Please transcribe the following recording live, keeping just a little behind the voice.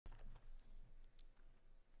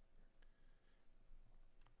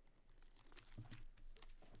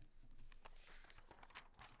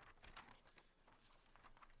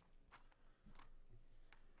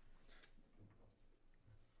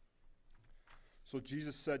So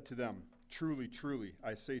Jesus said to them, "Truly, truly,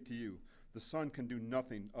 I say to you, the Son can do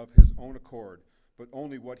nothing of his own accord, but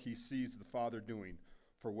only what he sees the Father doing.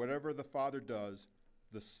 For whatever the Father does,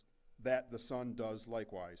 that the Son does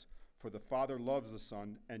likewise. For the Father loves the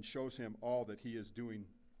Son and shows him all that he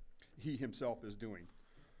himself is doing.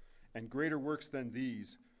 And greater works than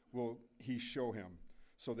these will he show him,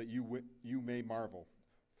 so that you may marvel.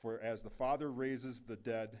 For as the Father raises the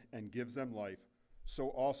dead and gives them life, so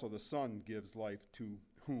also the Son gives life to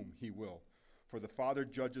whom he will. For the Father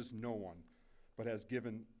judges no one, but has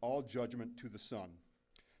given all judgment to the Son,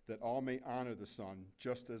 that all may honor the Son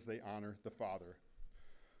just as they honor the Father.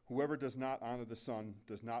 Whoever does not honor the Son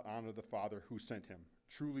does not honor the Father who sent him.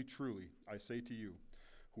 Truly, truly, I say to you,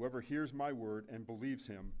 whoever hears my word and believes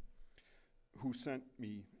him who sent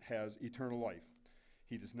me has eternal life.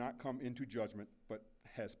 He does not come into judgment, but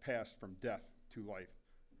has passed from death to life.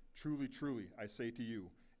 Truly, truly, I say to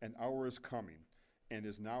you, an hour is coming, and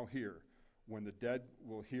is now here, when the dead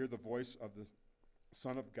will hear the voice of the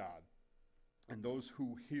Son of God, and those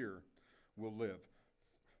who hear will live.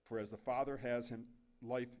 For as the Father has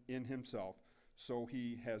life in himself, so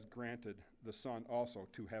he has granted the Son also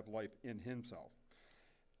to have life in himself.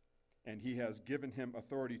 And he has given him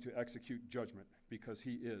authority to execute judgment, because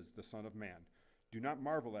he is the Son of Man. Do not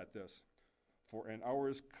marvel at this, for an hour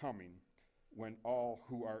is coming when all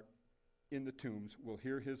who are in the tombs will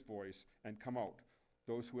hear his voice and come out,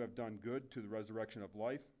 those who have done good to the resurrection of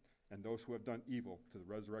life, and those who have done evil to the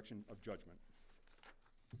resurrection of judgment.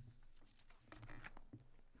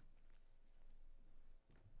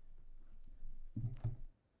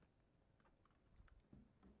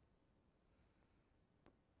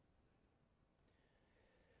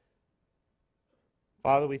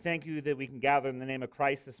 Father, we thank you that we can gather in the name of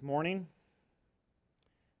Christ this morning,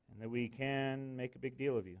 and that we can make a big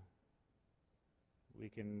deal of you. We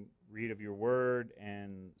can read of your word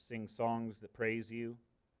and sing songs that praise you.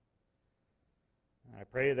 And I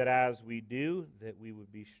pray that as we do, that we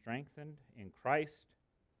would be strengthened in Christ,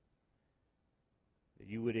 that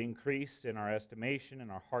you would increase in our estimation, in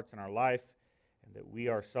our hearts and our life, and that we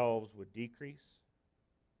ourselves would decrease.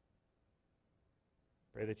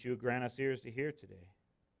 Pray that you would grant us ears to hear today.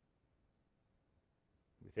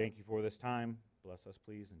 We thank you for this time. Bless us,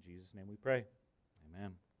 please. In Jesus' name we pray.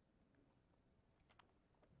 Amen.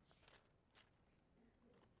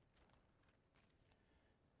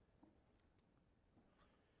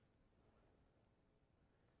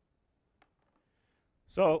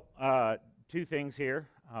 So, two things here.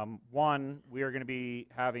 One, we are going to be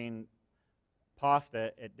having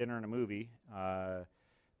pasta at dinner and a movie.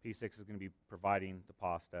 P6 is going to be providing the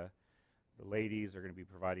pasta. The ladies are going to be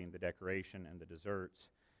providing the decoration and the desserts.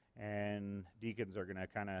 And deacons are going to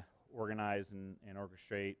kind of organize and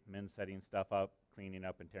orchestrate men setting stuff up, cleaning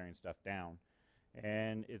up, and tearing stuff down.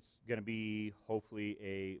 And it's going to be hopefully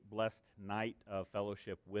a blessed night of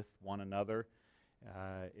fellowship with one another.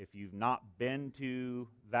 If you've not been to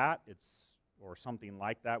that, or something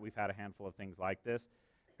like that, we've had a handful of things like this.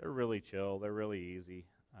 They're really chill. They're really easy.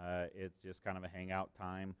 It's just kind of a hangout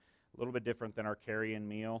time. A little bit different than our carry-in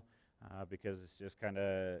meal because it's just kind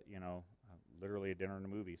of, literally a dinner and a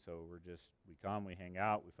movie. So we come, we hang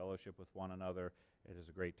out, we fellowship with one another. It is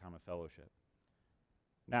a great time of fellowship.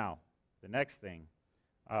 Now, the next thing.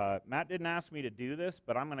 Matt didn't ask me to do this,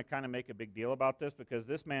 but I'm going to kind of make a big deal about this because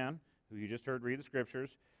this man, who you just heard read the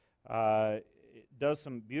scriptures, does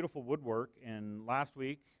some beautiful woodwork. And last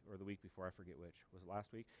week, or the week before, I forget which, was it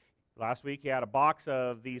last week? Last week he had a box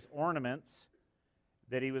of these ornaments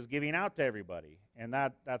that he was giving out to everybody. And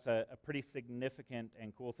that's a pretty significant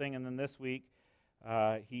and cool thing. And then this week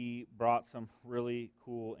he brought some really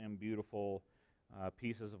cool and beautiful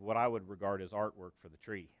pieces of what I would regard as artwork for the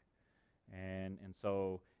tree. And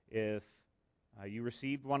so if you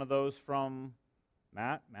received one of those from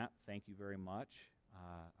Matt, thank you very much.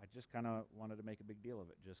 I just kind of wanted to make a big deal of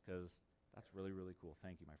it just because that's really, really cool.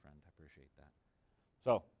 Thank you, my friend. I appreciate that.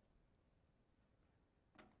 So,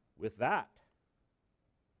 with that,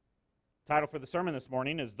 title for the sermon this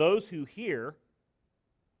morning is Those Who Hear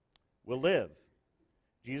Will Live.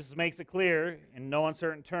 Jesus makes it clear in no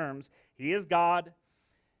uncertain terms, He is God,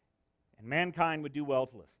 and mankind would do well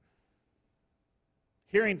to listen.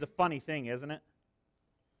 Hearing's a funny thing, isn't it?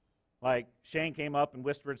 Like, Shane came up and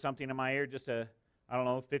whispered something in my ear just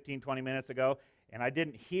 15, 20 minutes ago, and I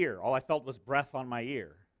didn't hear. All I felt was breath on my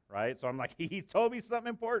ear, right? So I'm like, he told me something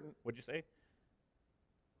important. What'd you say?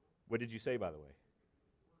 What did you say, by the way?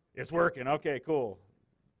 It's working. Okay, cool.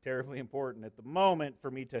 Terribly important at the moment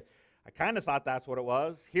for me to, I kind of thought that's what it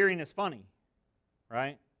was. Hearing is funny,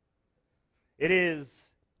 right? It is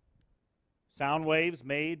sound waves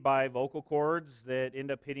made by vocal cords that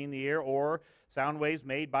end up hitting the ear, or sound waves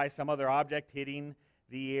made by some other object hitting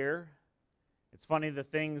the ear. It's funny the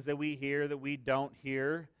things that we hear that we don't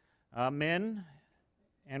hear. Men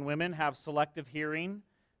and women have selective hearing.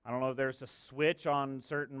 I don't know if there's a switch on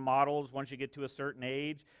certain models once you get to a certain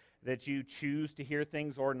age that you choose to hear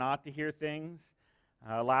things or not to hear things.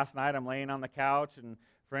 Last night I'm laying on the couch and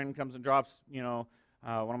a friend comes and drops, one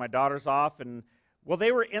of my daughters off, and well,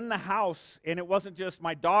 they were in the house, and it wasn't just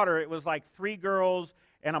my daughter. It was like 3 girls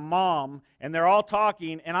and a mom, and they're all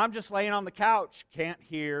talking, and I'm just laying on the couch, can't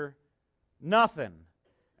hear nothing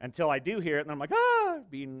until I do hear it, and I'm like,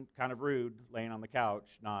 being kind of rude, laying on the couch,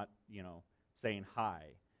 not, saying hi.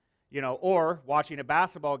 Or watching a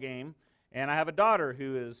basketball game, and I have a daughter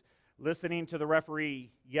who is listening to the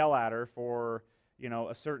referee yell at her for,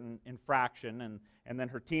 a certain infraction, and then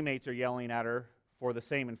her teammates are yelling at her for the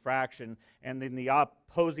same infraction, and then the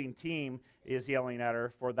opposing team is yelling at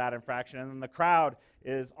her for that infraction, and then the crowd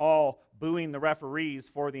is all booing the referees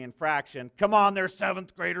for the infraction. Come on, they're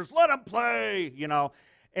 7th graders, let them play,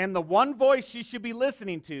 And the one voice she should be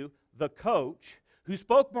listening to, the coach, who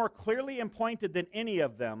spoke more clearly and pointed than any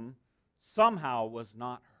of them, somehow was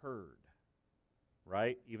not heard,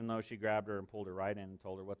 right? Even though she grabbed her and pulled her right in and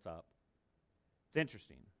told her what's up. It's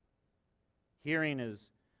interesting. Hearing is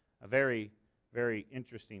a very, very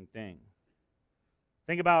interesting thing.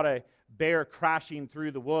 Think about a bear crashing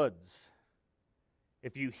through the woods.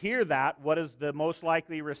 If you hear that, what is the most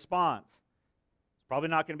likely response? It's probably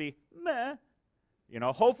not going to be, meh.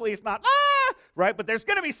 Hopefully it's not, right? But there's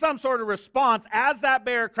going to be some sort of response as that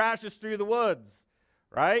bear crashes through the woods,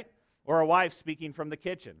 right? Or a wife speaking from the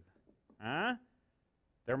kitchen.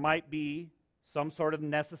 There might be some sort of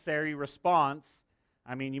necessary response.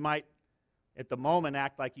 I mean, you might, at the moment,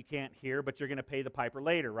 act like you can't hear, but you're going to pay the piper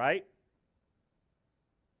later, right?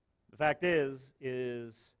 The fact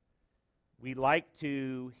is we like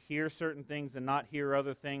to hear certain things and not hear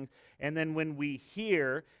other things. And then when we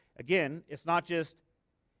hear, again, it's not just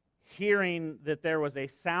hearing that there was a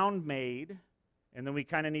sound made, and then we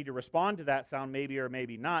kind of need to respond to that sound, maybe or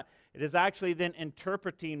maybe not. It is actually then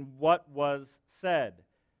interpreting what was said.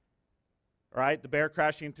 Right? The bear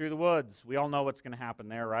crashing through the woods. We all know what's going to happen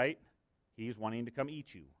there, right? He's wanting to come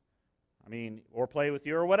eat you. Or play with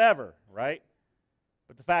you or whatever, right?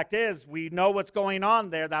 But the fact is, we know what's going on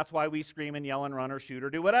there. That's why we scream and yell and run or shoot or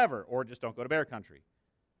do whatever. Or just don't go to bear country.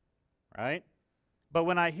 Right? But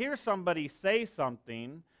when I hear somebody say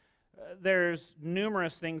something, there's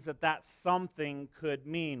numerous things that something could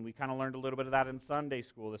mean. We kind of learned a little bit of that in Sunday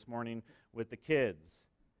school this morning with the kids.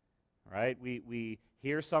 Right? We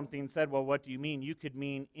hear something said, well, what do you mean? You could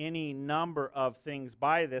mean any number of things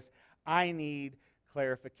by this. I need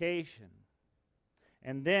clarification.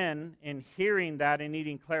 And then, in hearing that and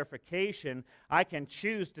needing clarification, I can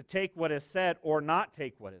choose to take what is said or not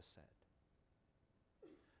take what is said.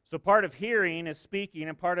 So part of hearing is speaking,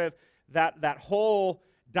 and part of that whole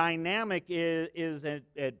dynamic is a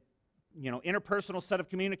interpersonal set of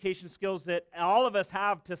communication skills that all of us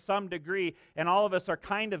have to some degree, and all of us are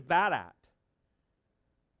kind of bad at.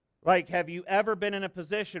 Like, have you ever been in a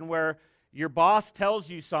position where your boss tells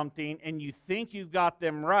you something and you think you've got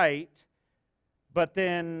them right, but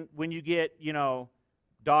then when you get,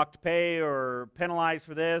 docked pay or penalized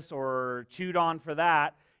for this or chewed on for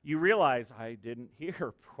that, you realize, I didn't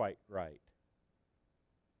hear quite right.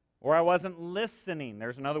 Or I wasn't listening.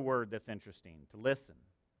 There's another word that's interesting, to listen.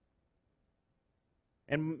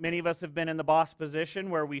 And many of us have been in the boss position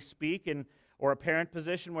where we speak, or a parent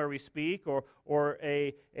position where we speak, or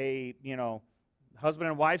a husband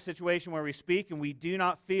and wife situation where we speak, and we do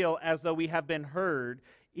not feel as though we have been heard,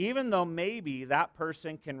 even though maybe that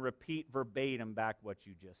person can repeat verbatim back what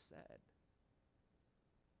you just said.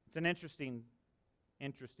 It's an interesting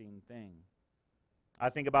thing. I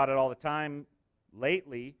think about it all the time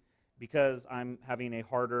lately because I'm having a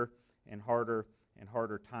harder and harder and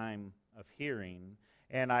harder time of hearing.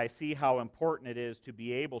 And I see how important it is to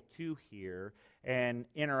be able to hear and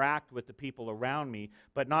interact with the people around me,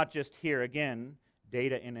 but not just hear, again,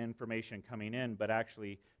 data and information coming in, but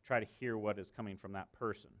actually try to hear what is coming from that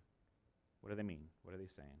person. What do they mean? What are they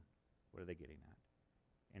saying? What are they getting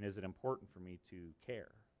at? And is it important for me to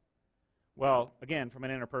care? Well, again, from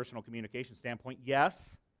an interpersonal communication standpoint, yes.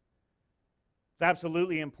 It's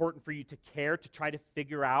absolutely important for you to care, to try to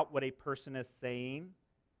figure out what a person is saying.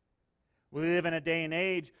 We live in a day and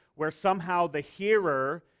age where somehow the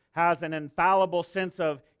hearer has an infallible sense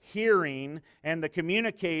of hearing, and the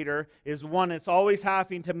communicator is one that's always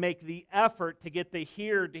having to make the effort to get the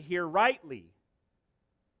hearer to hear rightly.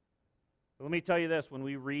 But let me tell you this, when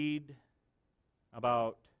we read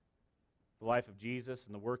about the life of Jesus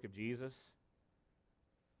and the work of Jesus,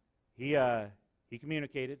 he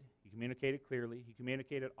communicated. He communicated clearly. He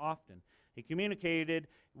communicated often. He communicated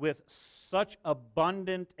with such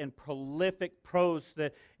abundant and prolific prose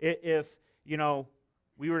that if,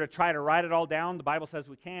 we were to try to write it all down, the Bible says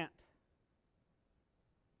we can't.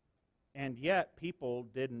 And yet, people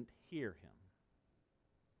didn't hear him.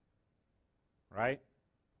 Right?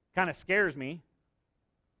 Kind of scares me,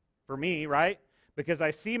 for me, right? Because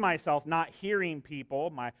I see myself not hearing people,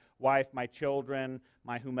 my wife, my children,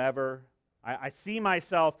 my whomever. I see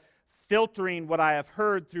myself filtering what I have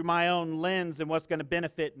heard through my own lens and what's going to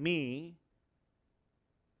benefit me.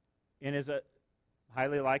 And is it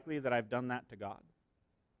highly likely that I've done that to God?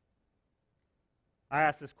 I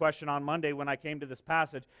asked this question on Monday when I came to this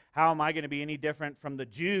passage. How am I going to be any different from the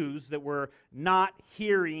Jews that were not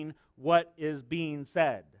hearing what is being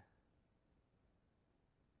said?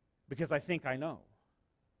 Because I think I know.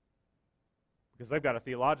 Because I've got a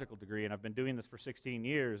theological degree and I've been doing this for 16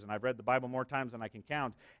 years and I've read the Bible more times than I can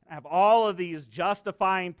count. I have all of these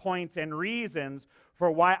justifying points and reasons for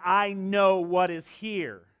why I know what is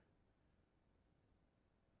here.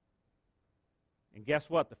 And guess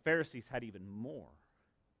what? The Pharisees had even more.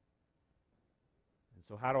 And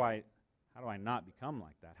so how do I not become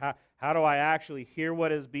like that? How do I actually hear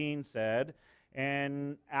what is being said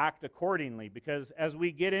and act accordingly? Because as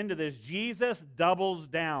we get into this, Jesus doubles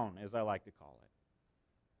down, as I like to call it.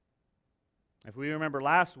 If we remember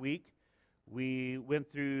last week, we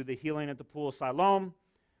went through the healing at the pool of Siloam.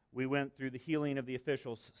 We went through the healing of the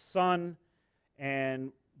official's son.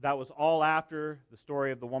 And that was all after the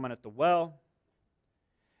story of the woman at the well.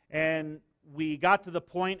 And we got to the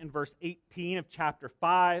point in verse 18 of chapter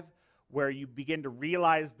 5 where you begin to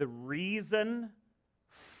realize the reason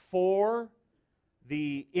for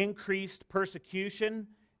the increased persecution.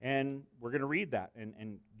 And we're going to read that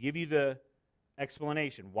and give you the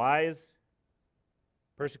explanation. Why is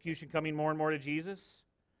persecution coming more and more to Jesus?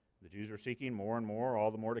 The Jews were seeking more and more,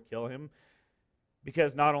 all the more to kill him.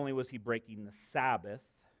 Because not only was he breaking the Sabbath,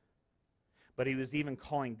 but he was even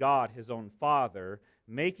calling God his own Father,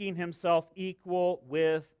 making himself equal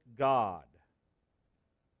with God.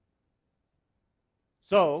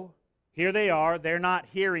 So, here they are, they're not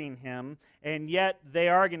hearing him, and yet they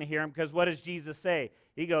are going to hear him, because what does Jesus say?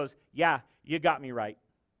 He goes, yeah, you got me right.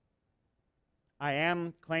 I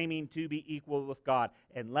am claiming to be equal with God,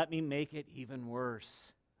 and let me make it even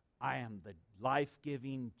worse. I am the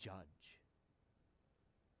life-giving judge.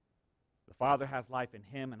 The Father has life in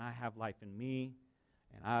him, and I have life in me,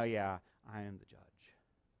 and I am the judge.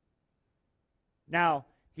 Now,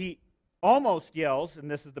 he almost yells,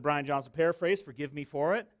 and this is the Brian Johnson paraphrase, forgive me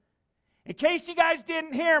for it. In case you guys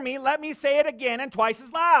didn't hear me, let me say it again and twice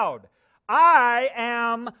as loud. I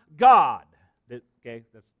am God. Okay,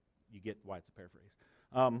 you get why it's a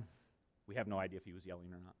paraphrase. We have no idea if he was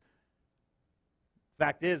yelling or not.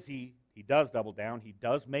 Fact is, he does double down. He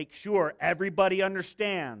does make sure everybody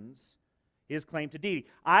understands his claim to deity.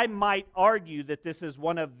 I might argue that this is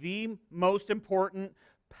one of the most important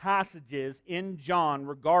passages in John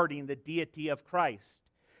regarding the deity of Christ.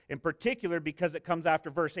 In particular, because it comes after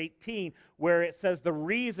verse 18, where it says the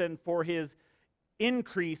reason for his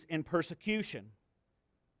increase in persecution.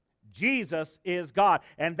 Jesus is God,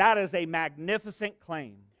 and that is a magnificent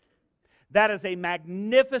claim. That is a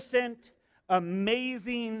magnificent,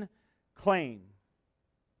 amazing claim.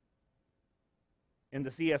 And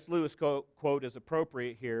the C.S. Lewis quote is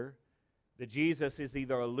appropriate here, that Jesus is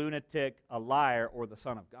either a lunatic, a liar, or the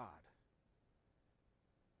Son of God.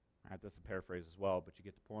 All right, that's a paraphrase as well, but you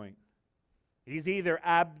get the point. He's either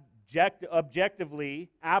objectively,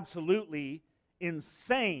 absolutely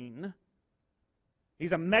insane.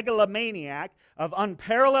 He's a megalomaniac of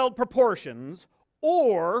unparalleled proportions,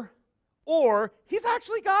 or he's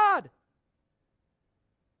actually God.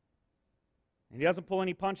 And he doesn't pull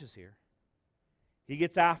any punches here. He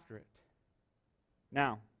gets after it.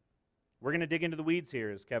 Now, we're going to dig into the weeds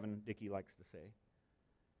here, as Kevin Dickey likes to say.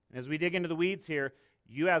 And as we dig into the weeds here,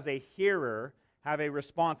 you as a hearer have a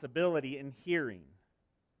responsibility in hearing.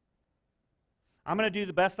 I'm going to do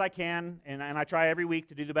the best I can, and I try every week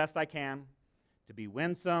to do the best I can, to be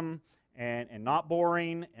winsome and not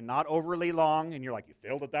boring and not overly long. And you're like, you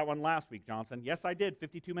failed at that one last week, Johnson. Yes, I did.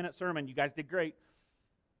 52-minute sermon. You guys did great.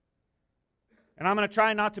 And I'm going to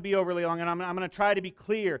try not to be overly long, and I'm going to try to be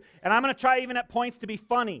clear. And I'm going to try even at points to be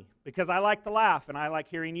funny, because I like to laugh, and I like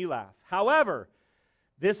hearing you laugh. However,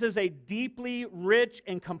 this is a deeply rich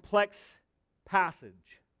and complex passage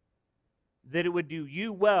that it would do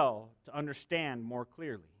you well to understand more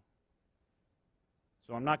clearly.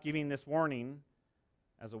 So I'm not giving this warning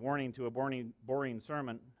as a warning to a boring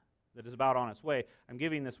sermon. that is about on its way. I'm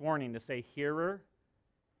giving this warning to say, hearer,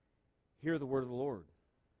 hear the word of the Lord.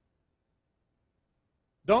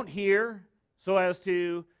 Don't hear so as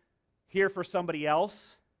to hear for somebody else.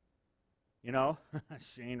 You know,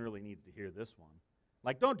 Shane really needs to hear this one.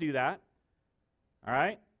 Like, don't do that. All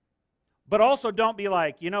right? But also don't be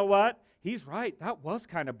like, you know what? He's right. That was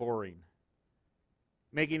kind of boring.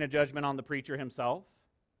 Making a judgment on the preacher himself.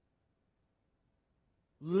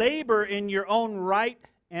 Labor in your own right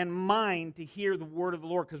and mind to hear the word of the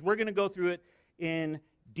Lord, because we're going to go through it in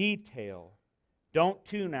detail. Don't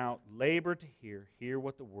tune out. Labor to hear. Hear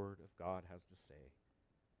what the word of God has to say.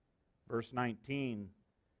 Verse 19.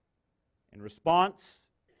 In response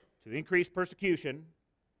to increased persecution,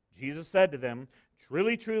 Jesus said to them,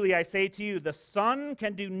 "Truly, truly, I say to you, the Son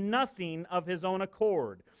can do nothing of his own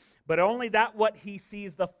accord, but only that what he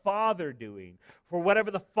sees the Father doing. For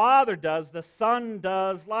whatever the Father does, the Son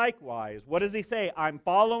does likewise." What does he say? I'm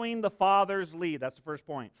following the Father's lead. That's the first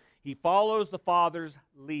point. He follows the Father's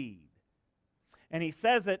lead. And he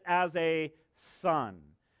says it as a son.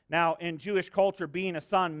 Now, in Jewish culture, being a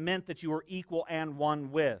son meant that you were equal and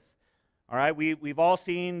one with. All right, we've all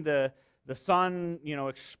seen the son,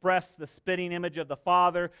 express the spitting image of the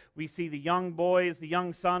father. We see the young boys, the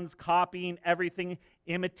young sons copying everything,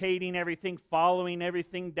 imitating everything, following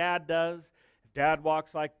everything dad does. If dad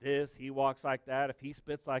walks like this, he walks like that. If he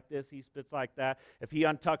spits like this, he spits like that. If he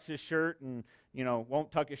untucks his shirt and,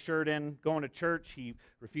 won't tuck his shirt in going to church, he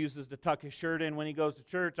refuses to tuck his shirt in when he goes to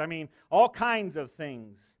church. I mean, all kinds of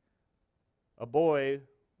things a boy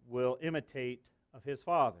will imitate of his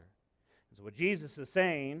father. And so what Jesus is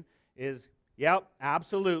saying is, yep,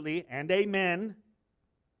 absolutely, and amen.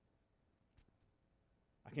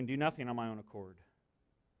 I can do nothing on my own accord,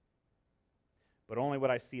 but only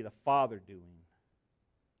what I see the Father doing.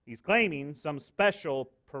 He's claiming some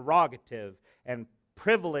special prerogative and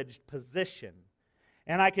privileged position.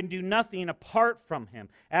 And I can do nothing apart from him.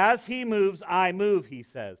 As he moves, I move, he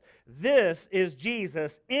says. This is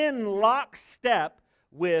Jesus in lockstep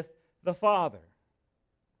with the Father.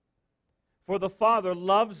 For the Father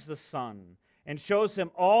loves the Son and shows him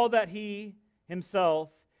all that he himself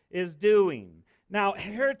is doing. Now,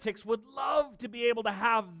 heretics would love to be able to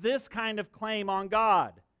have this kind of claim on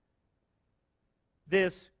God.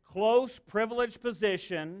 This close, privileged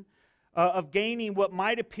position of gaining what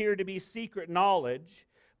might appear to be secret knowledge,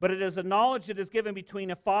 but it is a knowledge that is given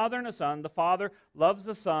between a father and a son. The Father loves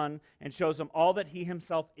the Son and shows him all that he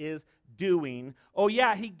himself is doing. Oh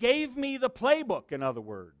yeah, he gave me the playbook, in other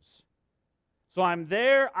words. So I'm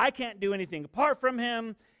there, I can't do anything apart from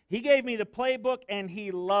him. He gave me the playbook and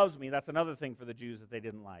he loves me. That's another thing for the Jews that they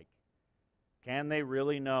didn't like. Can they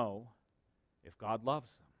really know if God loves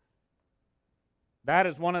them? That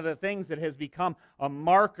is one of the things that has become a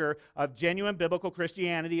marker of genuine biblical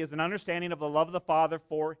Christianity, is an understanding of the love of the Father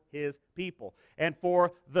for his people and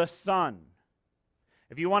for the Son.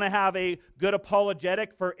 If you want to have a good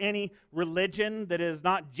apologetic for any religion that is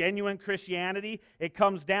not genuine Christianity, it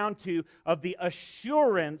comes down to the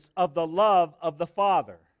assurance of the love of the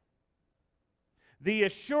Father. The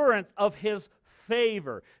assurance of his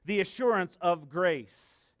favor. The assurance of grace.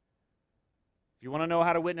 If you want to know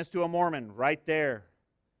how to witness to a Mormon, right there.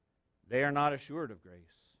 They are not assured of grace.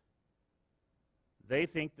 They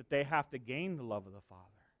think that they have to gain the love of the Father.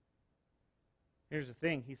 Here's the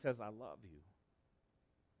thing. He says, I love you.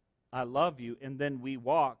 I love you. And then we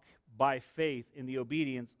walk by faith in the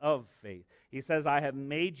obedience of faith. He says, I have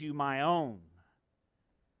made you my own.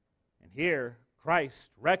 And here, Christ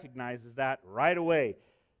recognizes that right away.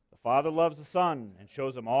 The Father loves the Son and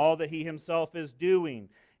shows him all that he himself is doing.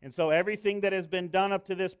 And so everything that has been done up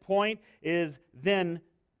to this point is then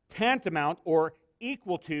tantamount or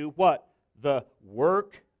equal to what? The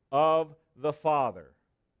work of the Father.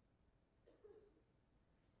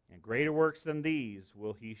 And greater works than these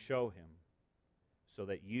will he show him, so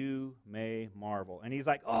that you may marvel. And he's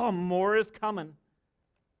like, oh, more is coming.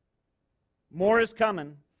 More is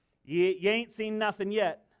coming. You ain't seen nothing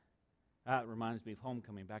yet. That reminds me of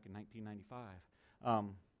Homecoming back in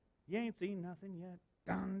 1995. You ain't seen nothing yet.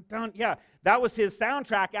 Dun, dun. Yeah, that was his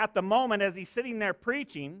soundtrack at the moment as he's sitting there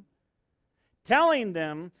preaching, telling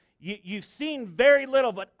them, you've seen very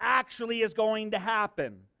little, but actually is going to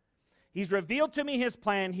happen. He's revealed to me his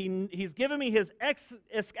plan. He's given me his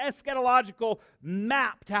eschatological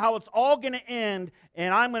map to how it's all going to end,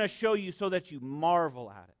 and I'm going to show you so that you marvel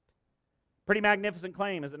at it. Pretty magnificent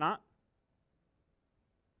claim, is it not?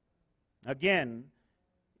 Again,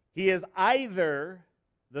 he is either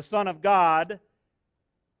the Son of God,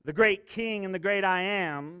 the great King and the great I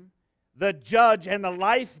Am, the judge and the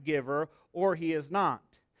life giver, or he is not.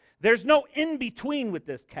 There's no in-between with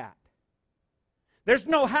this cat. There's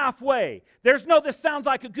no halfway. There's no, this sounds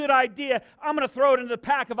like a good idea. I'm going to throw it into the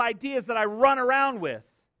pack of ideas that I run around with.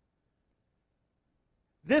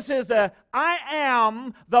 This is I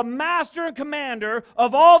am the master and commander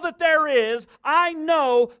of all that there is. I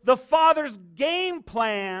know the Father's game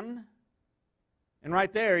plan. And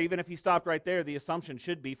right there, even if he stopped right there, the assumption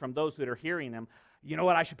should be from those that are hearing him, you know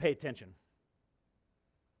what, I should pay attention.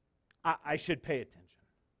 I should pay attention.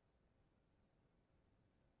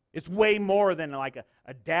 It's way more than like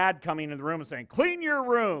a dad coming into the room and saying, clean your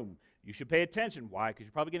room. You should pay attention. Why? Because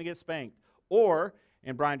you're probably going to get spanked. Or,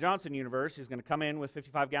 in Brian Johnson universe, he's going to come in with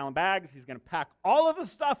 55-gallon bags. He's going to pack all of the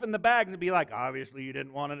stuff in the bags and be like, obviously you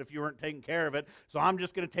didn't want it if you weren't taking care of it, so I'm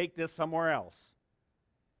just going to take this somewhere else.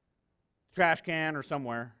 Trash can or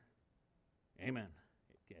somewhere. Amen.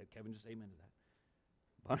 Kevin just amen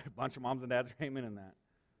to that. A bunch of moms and dads are amen in that.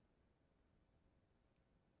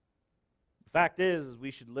 The fact is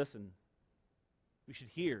we should listen. We should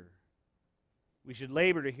hear. We should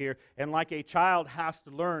labor to hear. And like a child has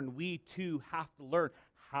to learn, we too have to learn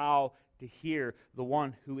how to hear the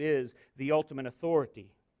one who is the ultimate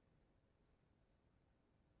authority.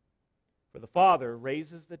 For the Father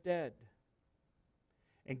raises the dead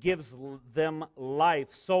and gives them life.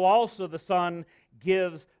 So also the Son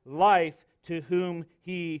gives life to whom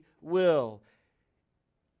He will.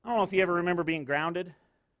 I don't know if you ever remember being grounded.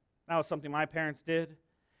 That was something my parents did.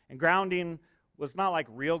 And grounding was not like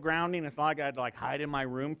real grounding. It's not like I had to hide in my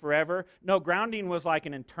room forever. No, grounding was like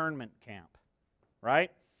an internment camp,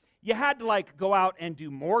 right? You had to go out and do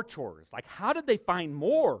more chores. How did they find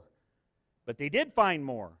more? But they did find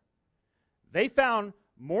more. They found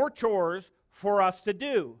more chores for us to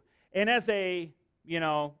do. And as a,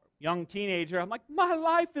 young teenager, I'm like, my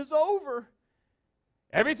life is over.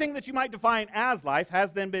 Everything that you might define as life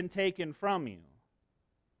has then been taken from you.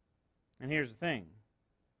 And here's the thing.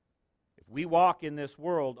 If we walk in this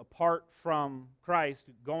world apart from Christ,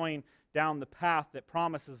 going down the path that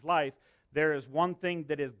promises life, there is one thing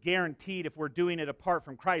that is guaranteed if we're doing it apart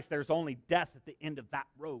from Christ. There's only death at the end of that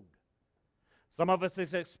road. Some of us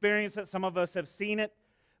have experienced it. Some of us have seen it.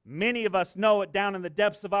 Many of us know it down in the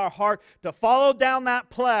depths of our heart. To follow down that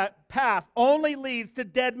path only leads to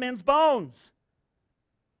dead men's bones.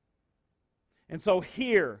 And so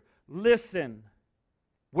hear, listen.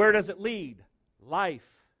 Where does it lead? Life.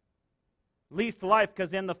 Leads to life,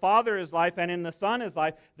 because in the Father is life and in the Son is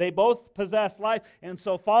life. They both possess life. And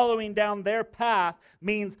so following down their path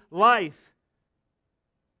means life.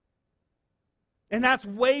 And that's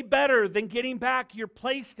way better than getting back your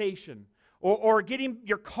PlayStation or getting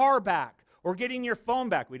your car back or getting your phone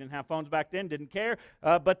back. We didn't have phones back then, didn't care.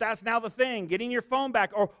 But that's now the thing, getting your phone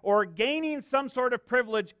back or gaining some sort of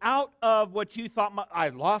privilege out of what you thought, I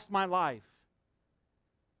lost my life.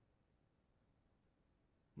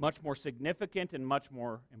 Much more significant and much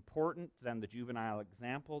more important than the juvenile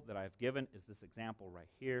example that I've given is this example right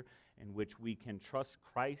here, in which we can trust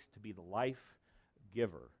Christ to be the life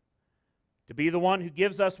giver, to be the one who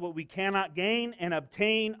gives us what we cannot gain and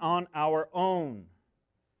obtain on our own,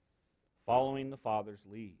 following the Father's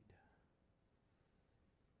lead.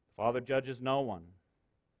 The Father judges no one,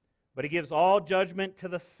 but He gives all judgment to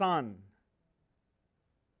the Son,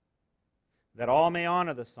 that all may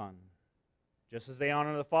honor the Son, just as they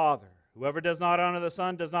honor the Father. Whoever does not honor the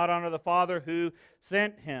Son does not honor the Father who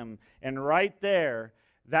sent Him. And right there,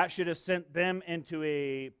 that should have sent them into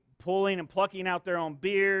a pulling and plucking out their own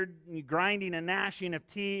beard, grinding and gnashing of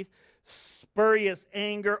teeth, spurious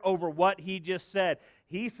anger over what He just said.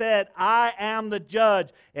 He said, I am the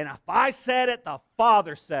judge, and if I said it, the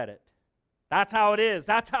Father said it. That's how it is.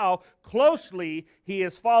 That's how closely He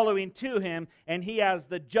is following to Him, and He as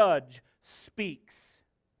the judge speaks.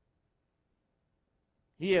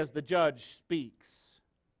 He as the judge speaks.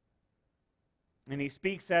 And He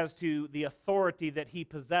speaks as to the authority that He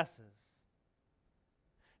possesses.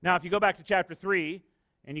 Now, if you go back to chapter 3,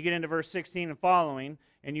 and you get into verse 16 and following,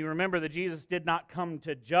 and you remember that Jesus did not come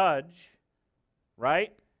to judge,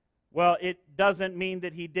 right? Well, it doesn't mean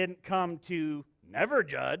that He didn't come to never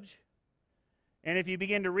judge. And if you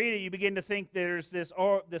begin to read it, you begin to think there's this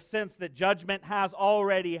sense that judgment has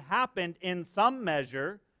already happened in some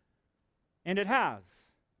measure, and it has.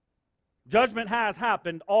 Judgment has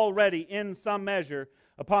happened already in some measure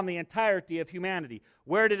upon the entirety of humanity.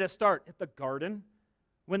 Where did it start? At the garden,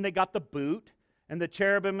 when they got the boot, and the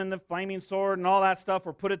cherubim and the flaming sword and all that stuff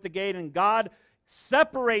were put at the gate, and God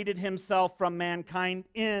separated Himself from mankind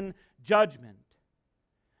in judgment.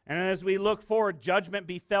 And as we look forward, judgment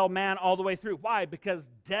befell man all the way through. Why? Because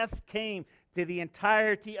death came to the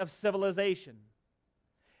entirety of civilization.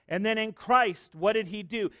 And then in Christ, what did He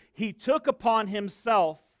do? He took upon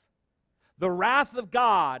Himself the wrath of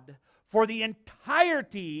God for the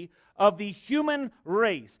entirety of the human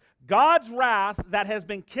race. God's wrath that has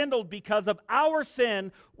been kindled because of our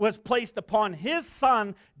sin was placed upon His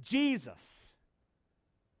Son, Jesus.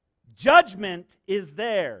 Judgment is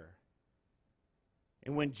there.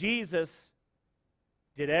 And when Jesus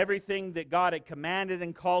did everything that God had commanded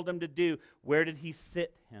and called Him to do, where did He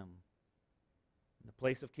sit Him? In the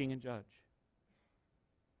place of king and judge.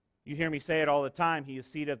 You hear me say it all the time. He is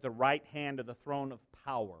seated at the right hand of the throne of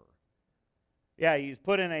power. Yeah, He's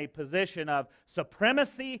put in a position of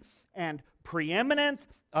supremacy and preeminence,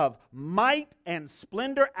 of might and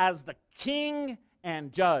splendor as the king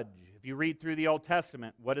and judge. If you read through the Old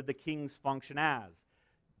Testament, what did the kings function as?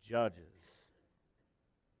 Judges.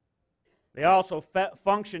 They also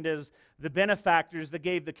functioned as the benefactors that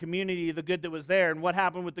gave the community the good that was there. And what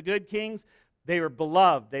happened with the good kings? They were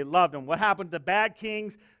beloved. They loved them. What happened to the bad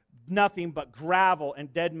kings? Nothing but gravel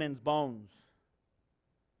and dead men's bones.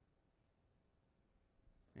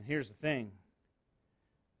 And here's the thing.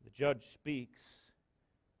 The judge speaks,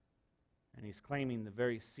 and he's claiming the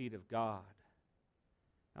very seat of God.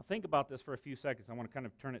 Now think about this for a few seconds. I want to kind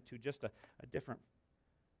of turn it to just a different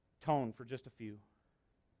tone for just a few.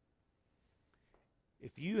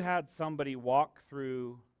 If you had somebody walk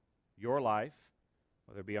through your life,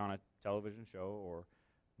 whether it be on a television show or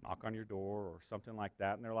knock on your door or something like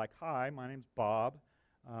that, and they're like, "Hi, my name's Bob.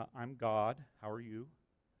 I'm God. How are you?"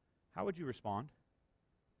 How would you respond?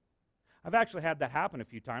 I've actually had that happen a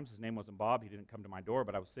few times. His name wasn't Bob. He didn't come to my door,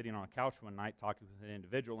 but I was sitting on a couch one night talking with an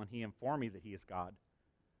individual, and he informed me that he is God.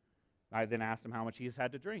 I then asked him how much he has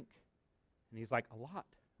had to drink. And he's like, "A lot."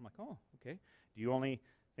 I'm like, "Oh, okay. Do you only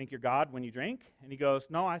think you're God when you drink?" And he goes,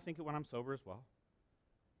 "No, I think it when I'm sober as well."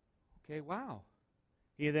 Okay, wow.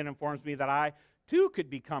 He then informs me that I, too, could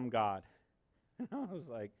become God. And I was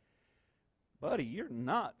like, "Buddy, you're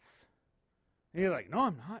nuts." And he's like, "No,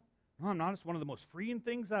 I'm not. No, I'm not. It's one of the most freeing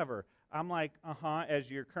things ever." I'm like,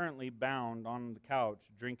 as you're currently bound on the couch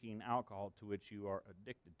drinking alcohol to which you are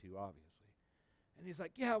addicted to, obviously. And he's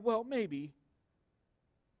like, "Yeah, well, maybe."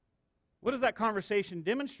 What does that conversation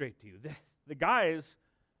demonstrate to you? The guy is,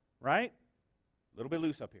 right, a little bit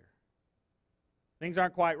loose up here. Things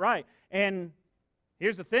aren't quite right. And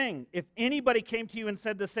here's the thing. If anybody came to you and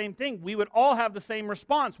said the same thing, we would all have the same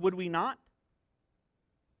response, would we not?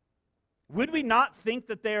 Would we not think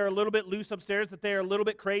that they are a little bit loose upstairs, that they are a little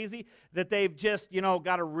bit crazy, that they've just,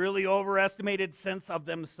 got a really overestimated sense of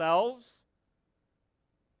themselves?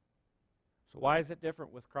 So why is it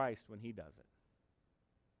different with Christ when He does it?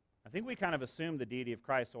 I think we kind of assume the deity of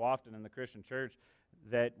Christ so often in the Christian church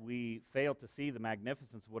that we fail to see the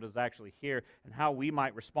magnificence of what is actually here and how we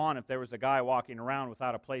might respond if there was a guy walking around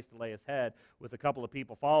without a place to lay his head with a couple of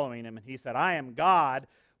people following him and he said, "I am God."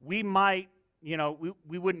 We might,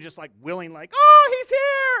 we wouldn't just like willing like, "Oh, He's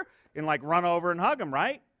here," and like run over and hug Him,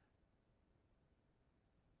 right?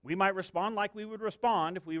 We might respond like we would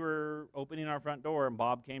respond if we were opening our front door and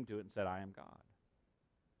Bob came to it and said, "I am God."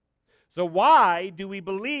 So why do we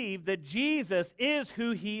believe that Jesus is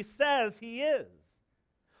who He says He is?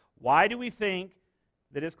 Why do we think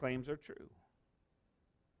that His claims are true?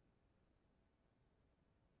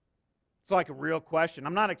 It's like a real question.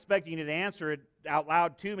 I'm not expecting you to answer it out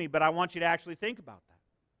loud to me, but I want you to actually think about that.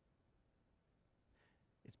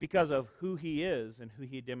 It's because of who He is and who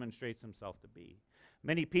He demonstrates Himself to be.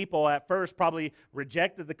 Many people at first probably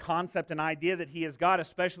rejected the concept and idea that He is God,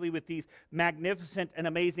 especially with these magnificent and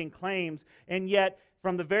amazing claims. And yet,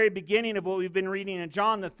 from the very beginning of what we've been reading in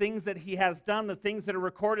John, the things that He has done, the things that are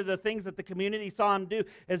recorded, the things that the community saw Him do,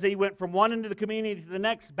 as He went from one end of the community to the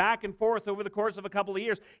next, back and forth over the course of a couple of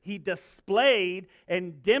years, He displayed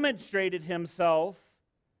and demonstrated Himself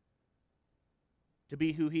to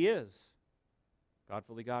be who He is. God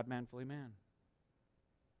fully God, man fully man.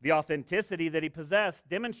 The authenticity that He possessed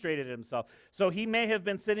demonstrated Himself. So He may have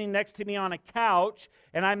been sitting next to me on a couch,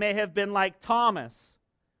 and I may have been like Thomas,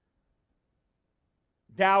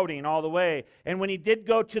 doubting all the way. And when He did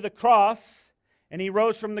go to the cross, and He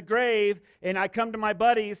rose from the grave, and I come to my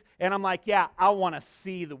buddies, and I'm like, "Yeah, I want to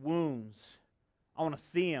see the wounds. I want to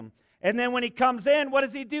see Him." And then when He comes in, what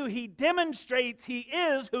does He do? He demonstrates He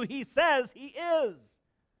is who He says He is.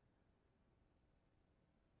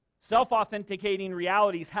 Self-authenticating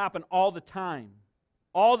realities happen all the time.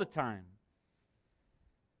 All the time.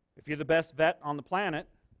 If you're the best vet on the planet,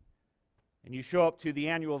 and you show up to the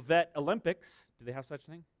annual Vet Olympics, do they have such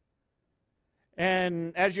a thing?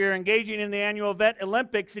 And as you're engaging in the annual Vet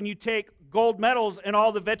Olympics and you take gold medals and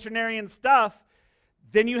all the veterinarian stuff,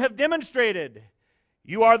 then you have demonstrated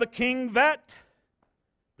you are the king vet,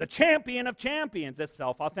 the champion of champions. That's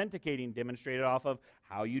self-authenticating, demonstrated off of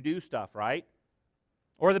how you do stuff, right?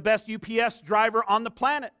 Or the best UPS driver on the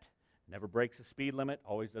planet. Never breaks the speed limit,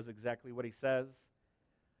 always does exactly what he says.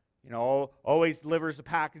 Always delivers a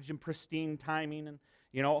package in pristine timing and,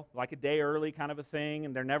 like a day early kind of a thing,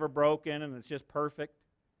 and they're never broken and it's just perfect,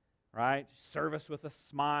 right? Service with a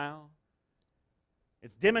smile.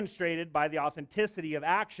 It's demonstrated by the authenticity of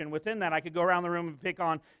action within that. I could go around the room and pick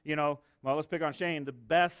on, let's pick on Shane, the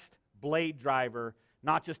best blade driver,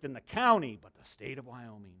 not just in the county, but the state of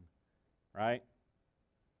Wyoming, right?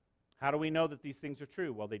 How do we know that these things are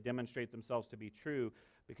true? Well, they demonstrate themselves to be true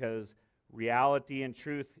because reality and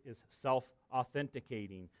truth is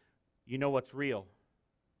self-authenticating. You know what's real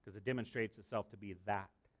because it demonstrates itself to be that.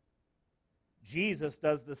 Jesus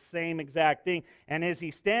does the same exact thing. And as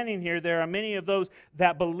he's standing here, there are many of those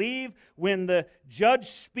that believe when the judge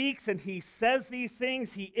speaks and he says these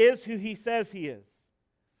things, he is who he says he is.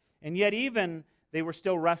 And yet even they were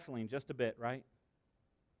still wrestling just a bit, right?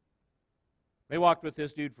 They walked with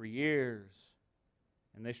this dude for years,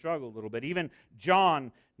 and they struggled a little bit. Even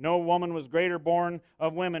John, no woman was greater born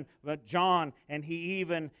of women, but John, and he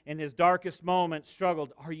even in his darkest moments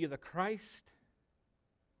struggled. Are you the Christ?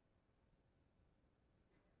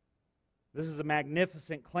 This is a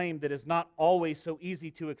magnificent claim that is not always so easy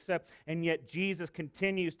to accept, and yet Jesus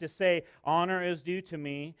continues to say, honor is due to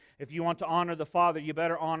me. If you want to honor the Father, you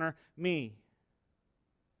better honor me.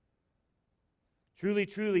 Truly,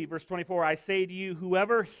 truly, verse 24, I say to you,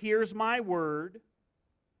 whoever hears my word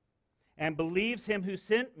and believes him who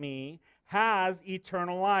sent me has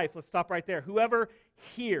eternal life. Let's stop right there. Whoever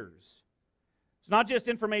hears. It's not just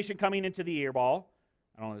information coming into the ear ball.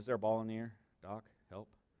 I don't know, is there a ball in the ear? Doc, help?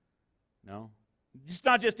 No? It's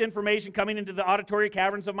not just information coming into the auditory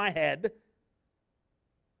caverns of my head.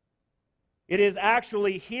 It is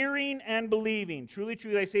actually hearing and believing. Truly,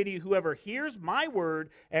 truly, I say to you, whoever hears my word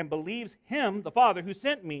and believes him, the Father who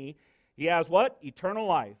sent me, he has what? Eternal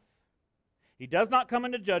life. He does not come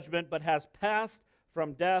into judgment, but has passed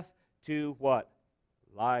from death to what?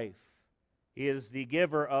 Life. He is the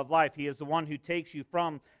giver of life. He is the one who takes you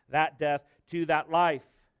from that death to that life.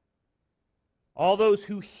 All those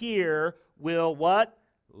who hear will what?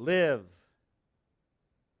 Live.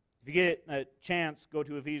 If you get a chance, go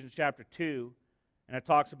to Ephesians chapter 2, and it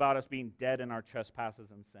talks about us being dead in our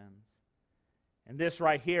trespasses and sins. And this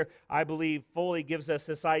right here, I believe, fully gives us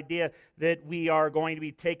this idea that we are going to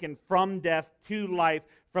be taken from death to life,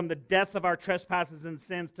 from the death of our trespasses and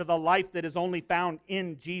sins to the life that is only found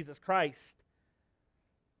in Jesus Christ.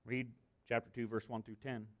 Read chapter 2, verse 1 through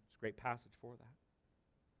 10. It's a great passage for that.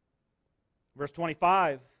 Verse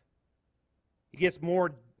 25, he gets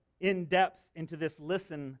more in depth into this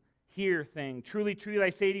listen, hear thing. Truly, truly, I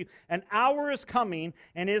say to you, an hour is coming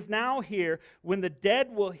and is now here when the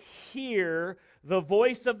dead will hear the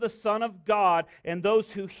voice of the Son of God, and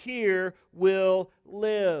those who hear will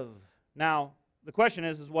live. Now, the question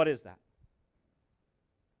is what is that?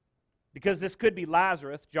 Because this could be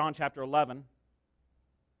Lazarus, John chapter 11.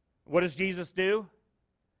 What does Jesus do?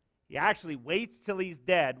 He actually waits till he's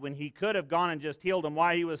dead when he could have gone and just healed him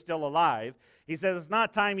while he was still alive. He says it's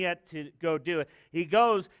not time yet to go do it. He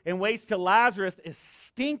goes and waits till Lazarus is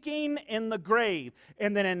stinking in the grave.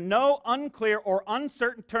 And then in no unclear or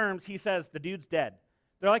uncertain terms, he says the dude's dead.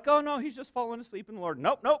 They're like, oh no, he's just fallen asleep in the Lord.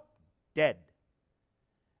 Nope, nope, dead.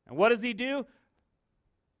 And what does he do?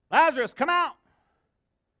 Lazarus, come out.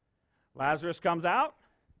 Lazarus comes out.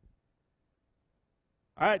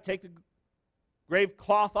 All right, take the grave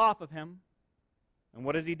cloth off of him. And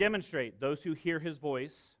what does he demonstrate? Those who hear his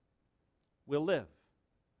voice will live.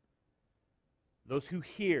 Those who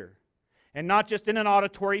hear. And not just in an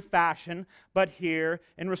auditory fashion, but hear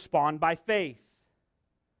and respond by faith.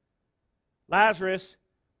 Lazarus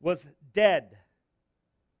was dead.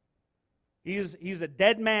 He was a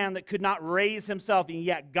dead man that could not raise himself, and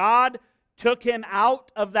yet God took him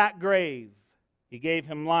out of that grave. He gave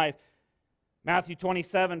him life. Matthew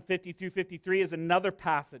 27, 50 through 53 is another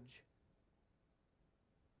passage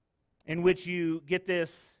in which you get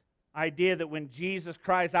this idea that when Jesus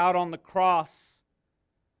cries out on the cross,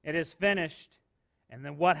 it is finished. And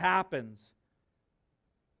then what happens?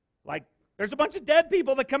 Like, there's a bunch of dead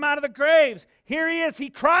people that come out of the graves. Here he is. He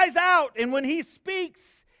cries out, and when he speaks,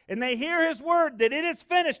 and they hear his word that it is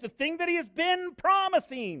finished, the thing that he has been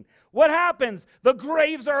promising, what happens? The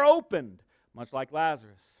graves are opened, much like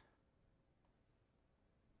Lazarus.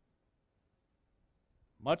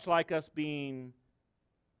 Much like us being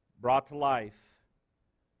brought to life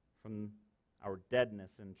from our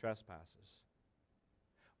deadness and trespasses.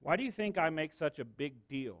 Why do you think I make such a big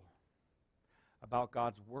deal about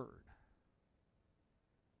God's Word?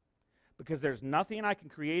 because there's nothing I can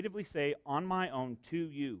creatively say on my own to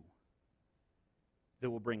you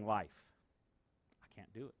that will bring life. I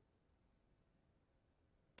can't do it.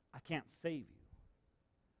 I can't save you.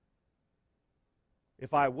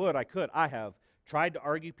 If I would, I could. I have tried to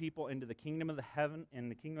argue people into the kingdom of heaven.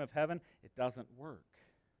 It doesn't work.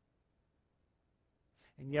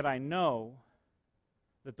 And yet I know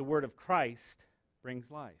that the word of Christ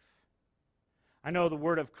brings life. I know the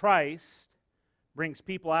word of Christ brings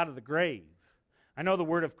people out of the grave. I know the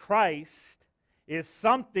word of Christ is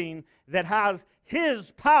something that has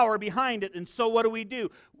His power behind it. And so what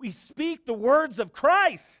do? We speak the words of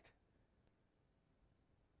Christ.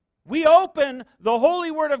 We open the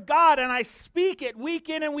holy word of God and I speak it week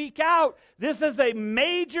in and week out. This is a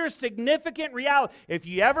major, significant reality. If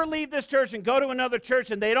you ever leave this church and go to another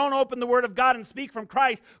church and they don't open the word of God and speak from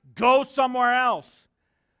Christ, go somewhere else.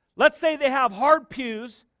 Let's say they have hard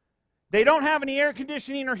pews. They don't have any air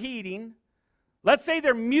conditioning or heating. Let's say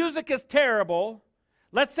their music is terrible.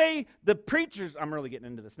 Let's say the preacher's, I'm really getting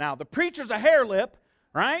into this now, the preacher's a hair lip,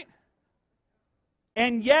 right?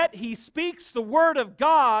 And yet he speaks the word of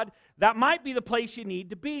God. That might be the place you need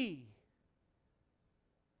to be.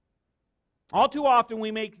 All too often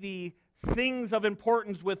we make the things of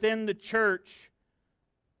importance within the church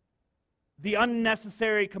the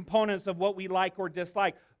unnecessary components of what we like or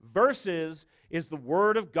dislike, versus is the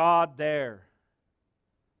word of God there?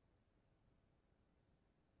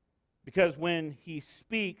 Because when He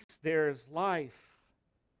speaks, there's life.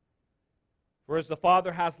 For as the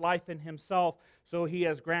Father has life in Himself, so He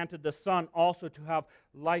has granted the Son also to have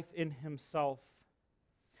life in Himself.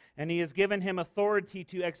 And He has given Him authority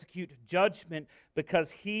to execute judgment, because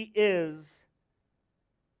He is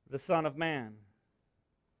the Son of Man.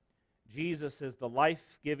 Jesus is the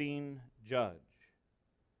life-giving judge.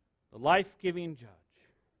 The life-giving judge.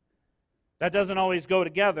 That doesn't always go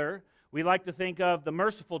together. We like to think of the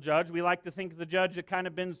merciful judge. We like to think of the judge that kind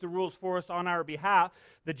of bends the rules for us on our behalf.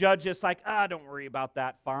 The judge is like, don't worry about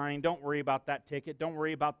that fine. Don't worry about that ticket. Don't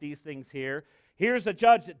worry about these things here. Here's a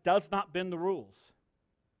judge that does not bend the rules.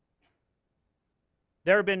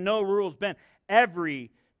 There have been no rules bent.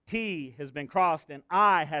 Every T has been crossed and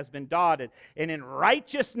I has been dotted. And in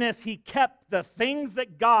righteousness He kept the things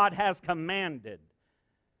that God has commanded.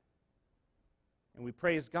 And we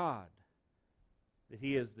praise God that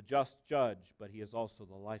He is the just judge, but He is also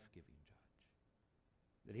the life-giving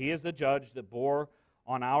judge. That He is the judge that bore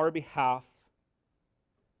on our behalf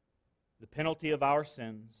the penalty of our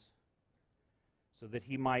sins, so that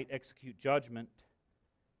He might execute judgment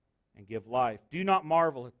and give life. Do not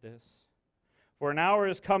marvel at this, for an hour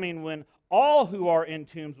is coming when all who are in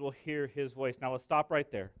tombs will hear His voice. Now let's stop right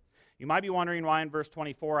there. You might be wondering why in verse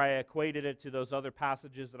 24 I equated it to those other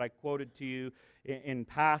passages that I quoted to you in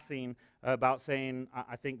passing about saying,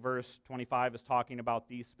 I think verse 25 is talking about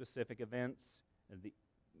these specific events.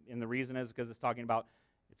 And the reason is because it's talking about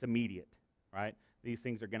it's immediate, right? These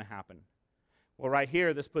things are going to happen. Well, right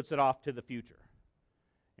here, this puts it off to the future.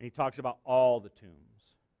 And he talks about all the tombs.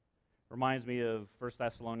 Reminds me of 1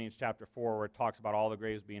 Thessalonians chapter 4, where it talks about all the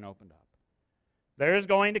graves being opened up. There is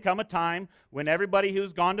going to come a time when everybody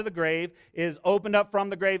who's gone to the grave is opened up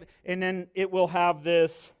from the grave, and then it will have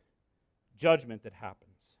this judgment that happens.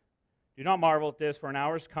 Do not marvel at this, for an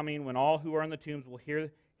hour is coming when all who are in the tombs will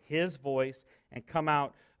hear His voice and come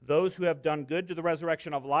out, those who have done good to the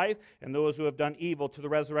resurrection of life, and those who have done evil to the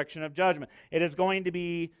resurrection of judgment. It is going to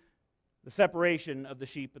be the separation of the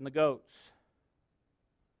sheep and the goats.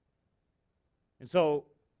 And so,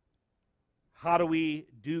 how do we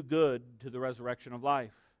do good to the resurrection of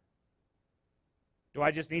life? Do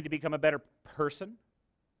I just need to become a better person?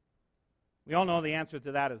 We all know the answer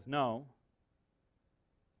to that is no.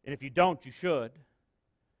 And if you don't, you should.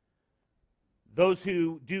 Those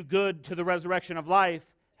who do good to the resurrection of life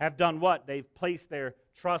have done what? They've placed their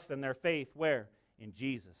trust and their faith where? In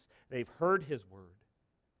Jesus. They've heard His word.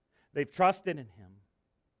 They've trusted in Him.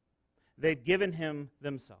 They've given Him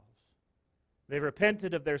themselves. They've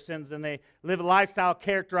repented of their sins, and they live a lifestyle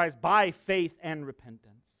characterized by faith and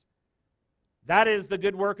repentance. That is the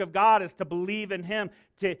good work of God, is to believe in Him,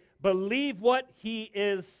 to believe what He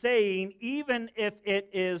is saying, even if it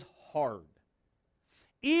is hard.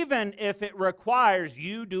 Even if it requires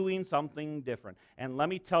you doing something different. And let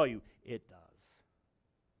me tell you, it does.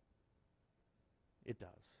 It does.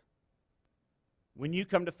 When you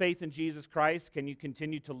come to faith in Jesus Christ, can you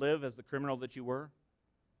continue to live as the criminal that you were?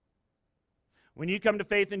 When you come to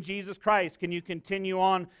faith in Jesus Christ, can you continue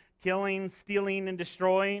on killing, stealing, and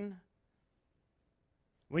destroying?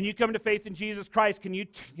 When you come to faith in Jesus Christ, can you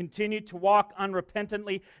continue to walk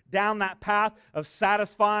unrepentantly down that path of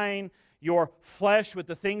satisfying your flesh with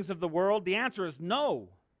the things of the world? The answer is no.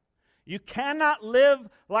 You cannot live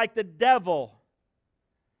like the devil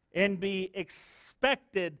and be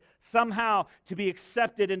expected somehow to be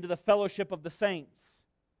accepted into the fellowship of the saints.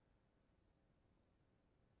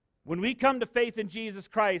 When we come to faith in Jesus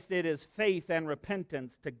Christ, it is faith and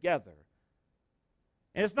repentance together.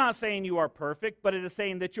 And it's not saying you are perfect, but it is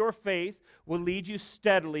saying that your faith will lead you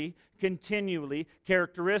steadily, continually,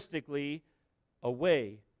 characteristically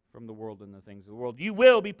away from the world and the things of the world. You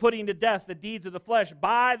will be putting to death the deeds of the flesh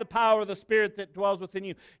by the power of the Spirit that dwells within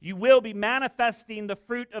you. You will be manifesting the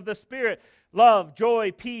fruit of the Spirit: love,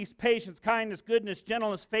 joy, peace, patience, kindness, goodness,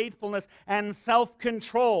 gentleness, faithfulness, and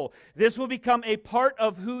self-control. This will become a part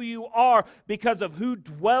of who you are because of who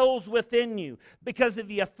dwells within you, because of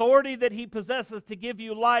the authority that He possesses to give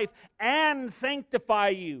you life and sanctify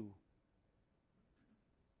you.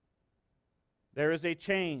 There is a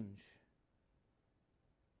change.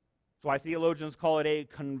 That's why theologians call it a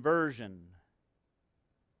conversion.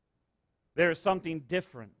 There is something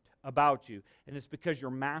different about you, and it's because your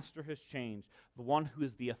master has changed. The one who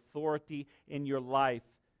is the authority in your life,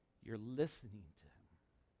 you're listening to Him.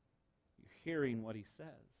 You're hearing what He says.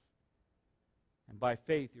 And by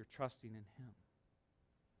faith, you're trusting in Him.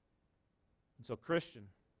 And so, Christian,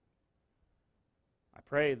 I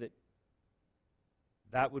pray that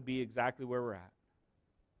that would be exactly where we're at.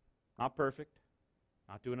 Not perfect,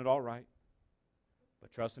 not doing it all right,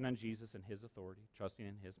 but trusting in Jesus and His authority, trusting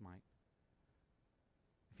in His might.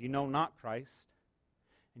 If you know not Christ,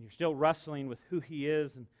 and you're still wrestling with who He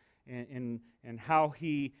is and how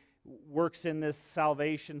He works in this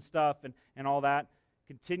salvation stuff and all that,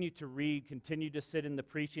 continue to read, continue to sit in the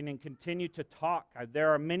preaching, and continue to talk.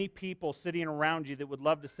 There are many people sitting around you that would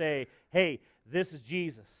love to say, hey, this is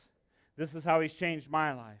Jesus. This is how He's changed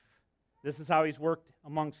my life. This is how He's worked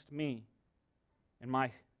amongst me and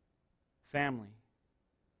my family.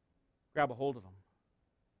 Grab a hold of them.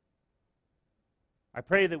 I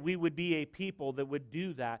pray that we would be a people that would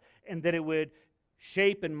do that, and that it would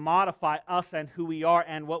shape and modify us and who we are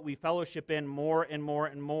and what we fellowship in more and more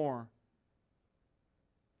and more.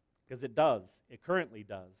 Because it does. It currently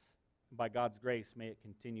does. And by God's grace, may it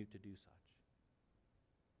continue to do such.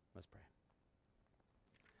 Let's pray.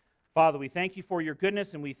 Father, we thank You for Your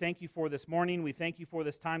goodness, and we thank You for this morning. We thank You for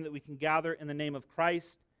this time that we can gather in the name of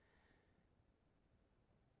Christ.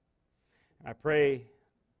 And I pray,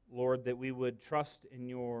 Lord, that we would trust in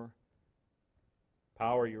Your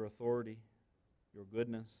power, Your authority, Your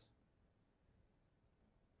goodness.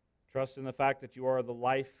 Trust in the fact that You are the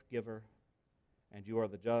life giver and You are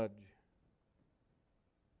the judge.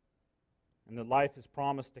 And that life is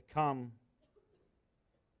promised to come.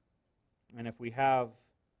 And if we have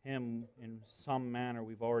Him in some manner,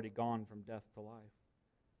 we've already gone from death to life.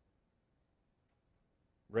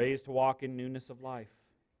 Raised to walk in newness of life.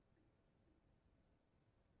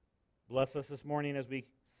 Bless us this morning as we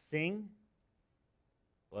sing.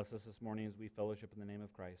 Bless us this morning as we fellowship in the name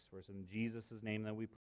of Christ. For it's in Jesus' name that we pray.